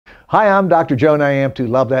Hi, I'm Dr. Joe Niamtu,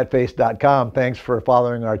 LoveThatFace.com. Thanks for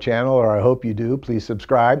following our channel, or I hope you do. Please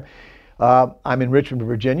subscribe. I'm in Richmond,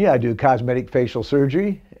 Virginia. I do cosmetic facial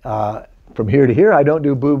surgery. From here to here, I don't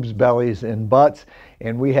do boobs, bellies, and butts.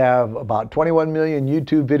 And we have about 21 million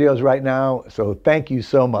YouTube videos right now, so thank you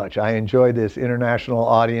so much. I enjoy this international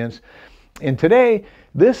audience. And today,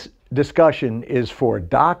 this discussion is for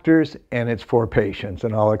doctors and it's for patients,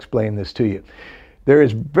 and I'll explain this to you. There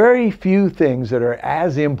is very few things that are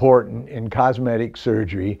as important in cosmetic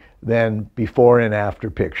surgery than before and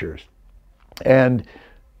after pictures. And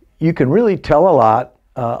you can really tell a lot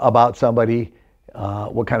about somebody,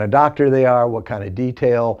 what kind of doctor they are, what kind of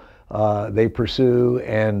detail they pursue,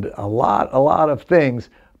 and a lot of things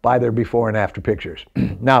by their before and after pictures.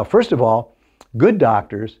 Now, first of all, good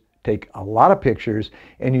doctors take a lot of pictures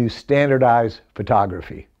and use standardized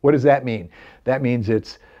photography. What does that mean? That means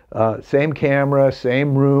it's same camera,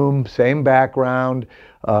 same room, same background,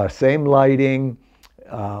 same lighting,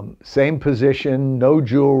 same position, no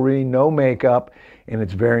jewelry, no makeup, and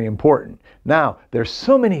it's very important. Now, there's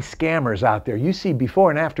so many scammers out there. You see before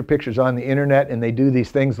and after pictures on the internet, and they do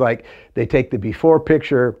these things like they take the before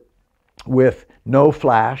picture with no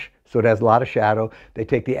flash, so it has a lot of shadow. They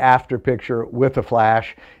take the after picture with a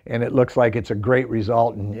flash, and it looks like it's a great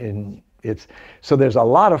result, so there's a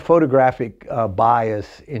lot of photographic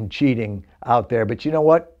bias in cheating out there, but you know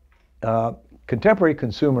what? Contemporary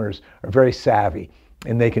consumers are very savvy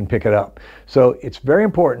and they can pick it up. So it's very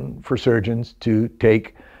important for surgeons to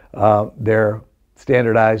take their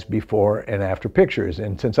standardized before and after pictures.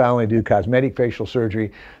 And since I only do cosmetic facial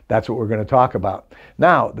surgery, that's what we're going to talk about.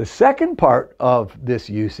 Now, the second part of this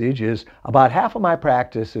usage is about half of my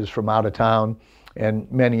practice is from out of town and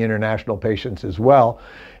many international patients as well.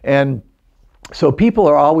 And so people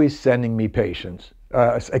are always sending me people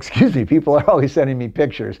are always sending me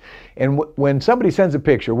pictures. And when somebody sends a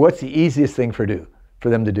picture, what's the easiest thing for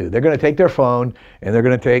them to do? They're going to take their phone and they're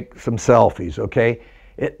going to take some selfies, okay?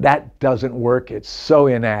 That doesn't work. It's so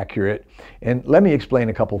inaccurate. And let me explain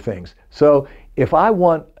a couple things. So if I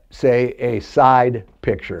want, say, a side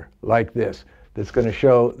picture like this, that's going to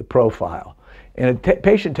show the profile, and a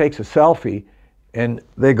patient takes a selfie and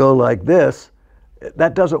they go like this,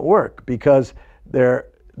 that doesn't work because they're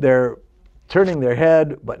turning their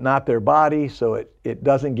head but not their body, so it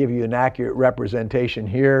doesn't give you an accurate representation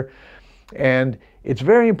here. And it's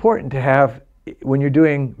very important to have, when you're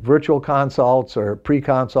doing virtual consults or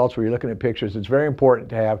pre-consults where you're looking at pictures, it's very important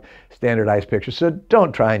to have standardized pictures. So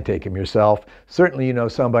don't try and take them yourself. Certainly you know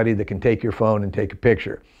somebody that can take your phone and take a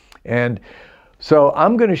picture. And so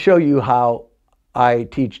I'm going to show you how I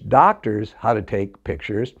teach doctors how to take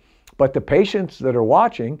pictures, but the patients that are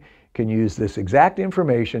watching can use this exact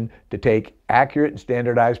information to take accurate and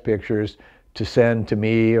standardized pictures to send to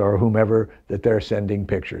me or whomever that they're sending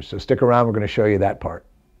pictures. So stick around, we're going to show you that part.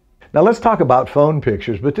 Now let's talk about phone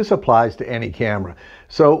pictures, but this applies to any camera.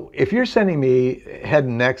 So if you're sending me head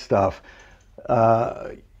and neck stuff,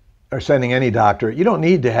 or sending any doctor, you don't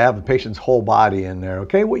need to have the patient's whole body in there,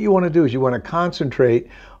 okay? What you want to do is you want to concentrate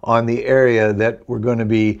on the area that we're going to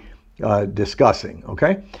be discussing,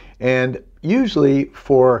 okay? And usually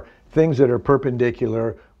for things that are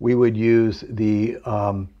perpendicular, we would use the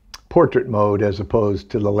portrait mode as opposed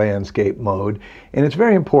to the landscape mode. And it's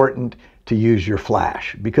very important to use your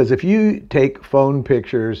flash, because if you take phone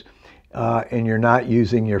pictures and you're not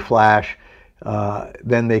using your flash,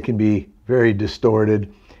 then they can be very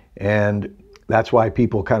distorted. And that's why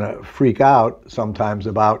people kind of freak out sometimes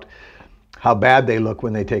about how bad they look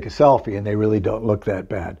when they take a selfie, and they really don't look that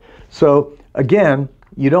bad. So again,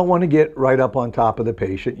 you don't want to get right up on top of the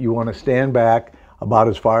patient. You want to stand back about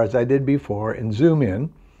as far as I did before and zoom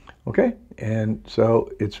in, okay? And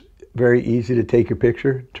so it's very easy to take your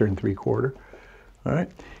picture, turn 3/4, all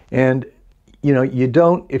right? And you know, you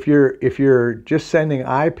don't, if you're just sending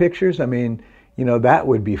eye pictures, I mean, you know, that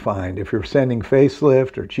would be fine. If you're sending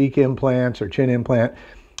facelift or cheek implants or chin implant,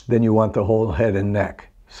 then you want the whole head and neck.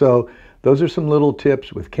 So those are some little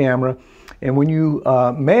tips with camera. And when you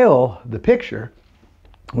mail the picture,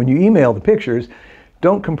 when you email the pictures,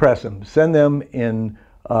 don't compress them. Send them in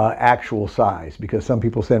actual size, because some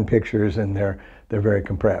people send pictures and they're very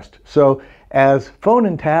compressed. So as phone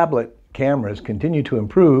and tablet cameras continue to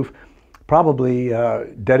improve, probably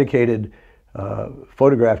dedicated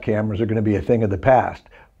photograph cameras are going to be a thing of the past.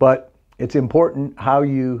 But it's important how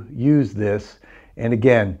you use this. And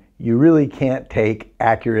again, you really can't take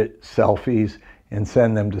accurate selfies and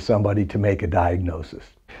send them to somebody to make a diagnosis.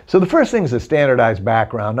 So the first thing is a standardized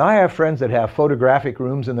background. Now, I have friends that have photographic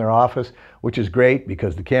rooms in their office, which is great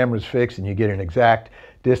because the camera's fixed and you get an exact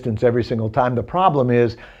distance every single time. The problem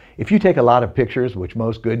is if you take a lot of pictures, which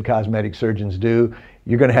most good cosmetic surgeons do,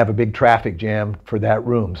 you're going to have a big traffic jam for that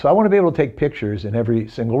room. So I want to be able to take pictures in every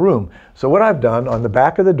single room. So what I've done, on the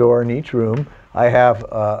back of the door in each room, I have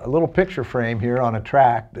a little picture frame here on a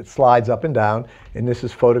track that slides up and down, and this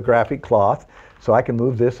is photographic cloth. So I can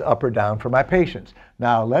move this up or down for my patients.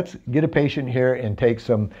 Now let's get a patient here and take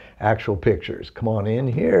some actual pictures. Come on in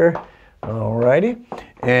here. All righty.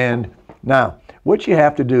 And now, what you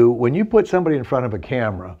have to do when you put somebody in front of a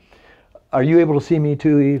camera, are you able to see me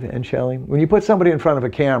too, Eve and Shelley? When you put somebody in front of a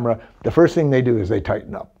camera, the first thing they do is they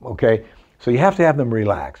tighten up, okay? So you have to have them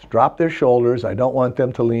relax. Drop their shoulders. I don't want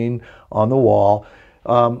them to lean on the wall.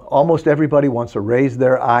 Almost everybody wants to raise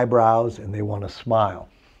their eyebrows and they want to smile.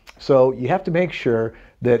 So you have to make sure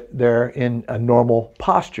that they're in a normal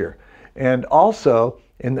posture. And also,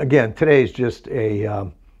 and again, today is just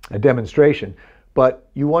a demonstration, but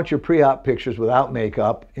you want your pre-op pictures without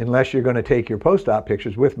makeup unless you're going to take your post-op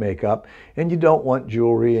pictures with makeup, and you don't want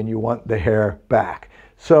jewelry and you want the hair back.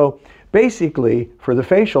 So basically, for the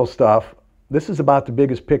facial stuff, this is about the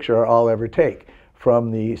biggest picture I'll ever take,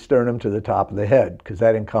 from the sternum to the top of the head, because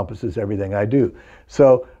that encompasses everything I do.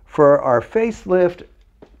 So for our facelift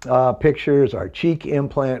pictures, our cheek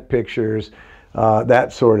implant pictures,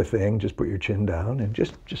 that sort of thing, just put your chin down and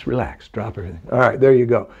just relax, drop everything. All right, there you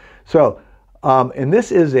go. So, and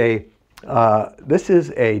this is a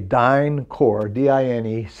DineCorp,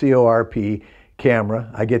 D-I-N-E-C-O-R-P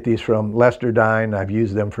camera. I get these from Lester Dine. I've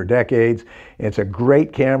used them for decades. It's a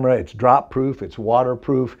great camera. It's drop proof. It's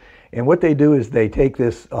waterproof. And what they do is they take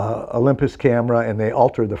this Olympus camera and they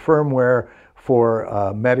alter the firmware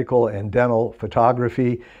for medical and dental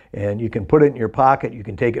photography, and you can put it in your pocket. You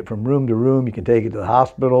can take it from room to room. You can take it to the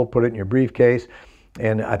hospital, put it in your briefcase,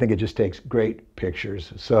 and I think it just takes great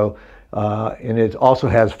pictures. So, and it also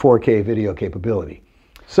has 4K video capability.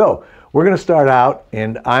 So we're going to start out,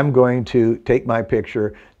 and I'm going to take my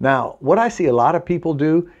picture. Now, what I see a lot of people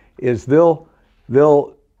do is they'll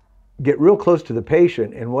get real close to the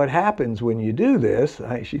patient, and what happens when you do this,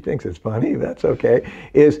 she thinks it's funny, that's okay,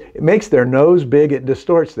 is it makes their nose big, it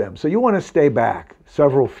distorts them. So you want to stay back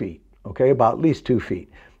several feet, okay, about at least 2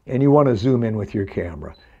 feet, and you want to zoom in with your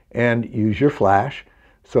camera and use your flash.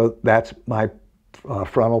 So that's my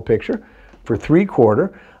frontal picture. For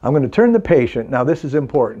 3/4, I'm going to turn the patient. Now this is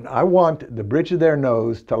important. I want the bridge of their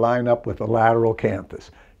nose to line up with the lateral canthus.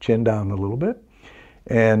 Chin down a little bit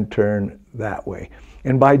and turn that way.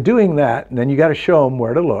 And by doing that, and then you got to show them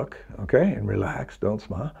where to look, okay, and relax, don't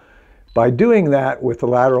smile. By doing that with the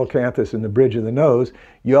lateral canthus and the bridge of the nose,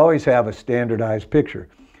 you always have a standardized picture.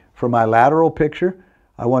 For my lateral picture,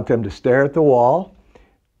 I want them to stare at the wall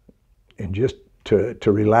and just to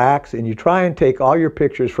relax, and you try and take all your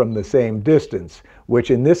pictures from the same distance, which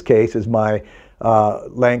in this case is my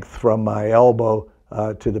length from my elbow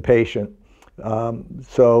to the patient.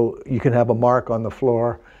 So you can have a mark on the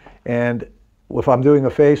floor. And if I'm doing a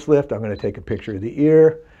facelift, I'm going to take a picture of the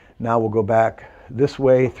ear. Now we'll go back this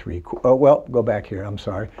way, well, go back here, I'm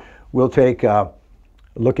sorry. We'll take a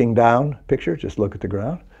looking down picture, just look at the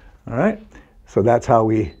ground. All right, so that's how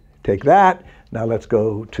we take that. Now let's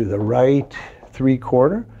go to the right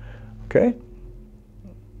 3/4, okay?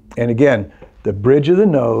 And again, the bridge of the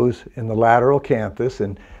nose and the lateral canthus,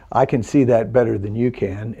 and I can see that better than you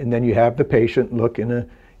can. And then you have the patient look in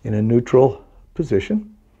a neutral position.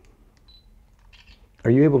 Are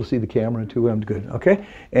you able to see the camera too? I'm good, okay?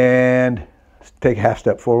 And take a half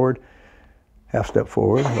step forward,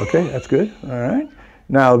 okay, that's good, all right.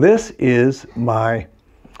 Now this is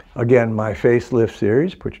again, my facelift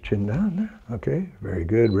series. Put your chin down there, okay, very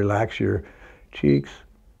good. Relax your cheeks,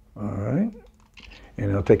 all right.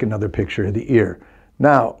 And I'll take another picture of the ear.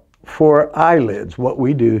 Now, for eyelids, what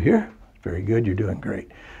we do here, very good, you're doing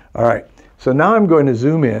great. All right, so now I'm going to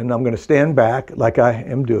zoom in. I'm going to stand back like I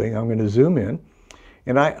am doing. I'm going to zoom in.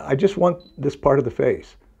 And I just want this part of the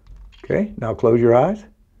face. Okay, now close your eyes,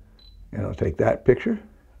 and I'll take that picture.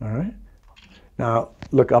 All right. Now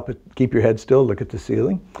look up, keep your head still, look at the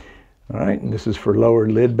ceiling. All right, and this is for lower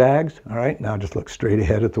lid bags. All right, now just look straight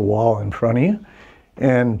ahead at the wall in front of you.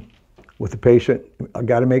 And with the patient, I've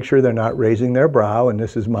got to make sure they're not raising their brow, and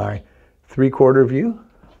this is my 3/4 view.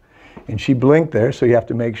 And she blinked there, so you have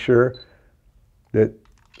to make sure that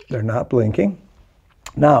they're not blinking.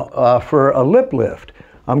 Now, for a lip lift,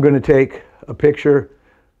 I'm going to take a picture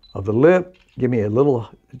of the lip. Give me a little,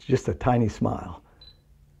 just a tiny smile.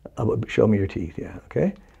 Show me your teeth, yeah,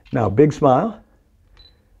 okay. Now, big smile.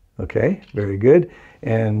 Okay, very good.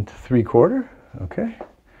 And 3/4, okay,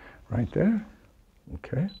 right there,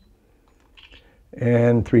 okay.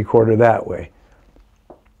 And 3/4 that way.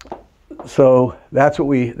 So that's what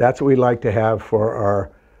we like to have for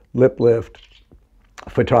our lip lift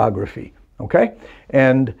photography. Okay,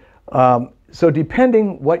 and so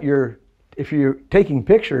depending what if you're taking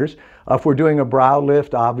pictures, if we're doing a brow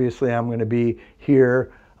lift, obviously I'm going to be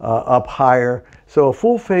here up higher. So a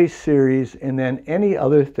full face series, and then any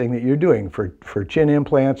other thing that you're doing for chin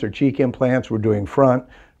implants or cheek implants, we're doing front,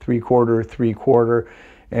 3/4, 3/4,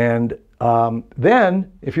 and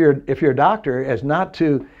then if you're a doctor, is not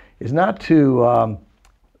to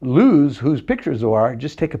lose whose pictures there are,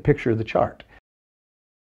 just take a picture of the chart.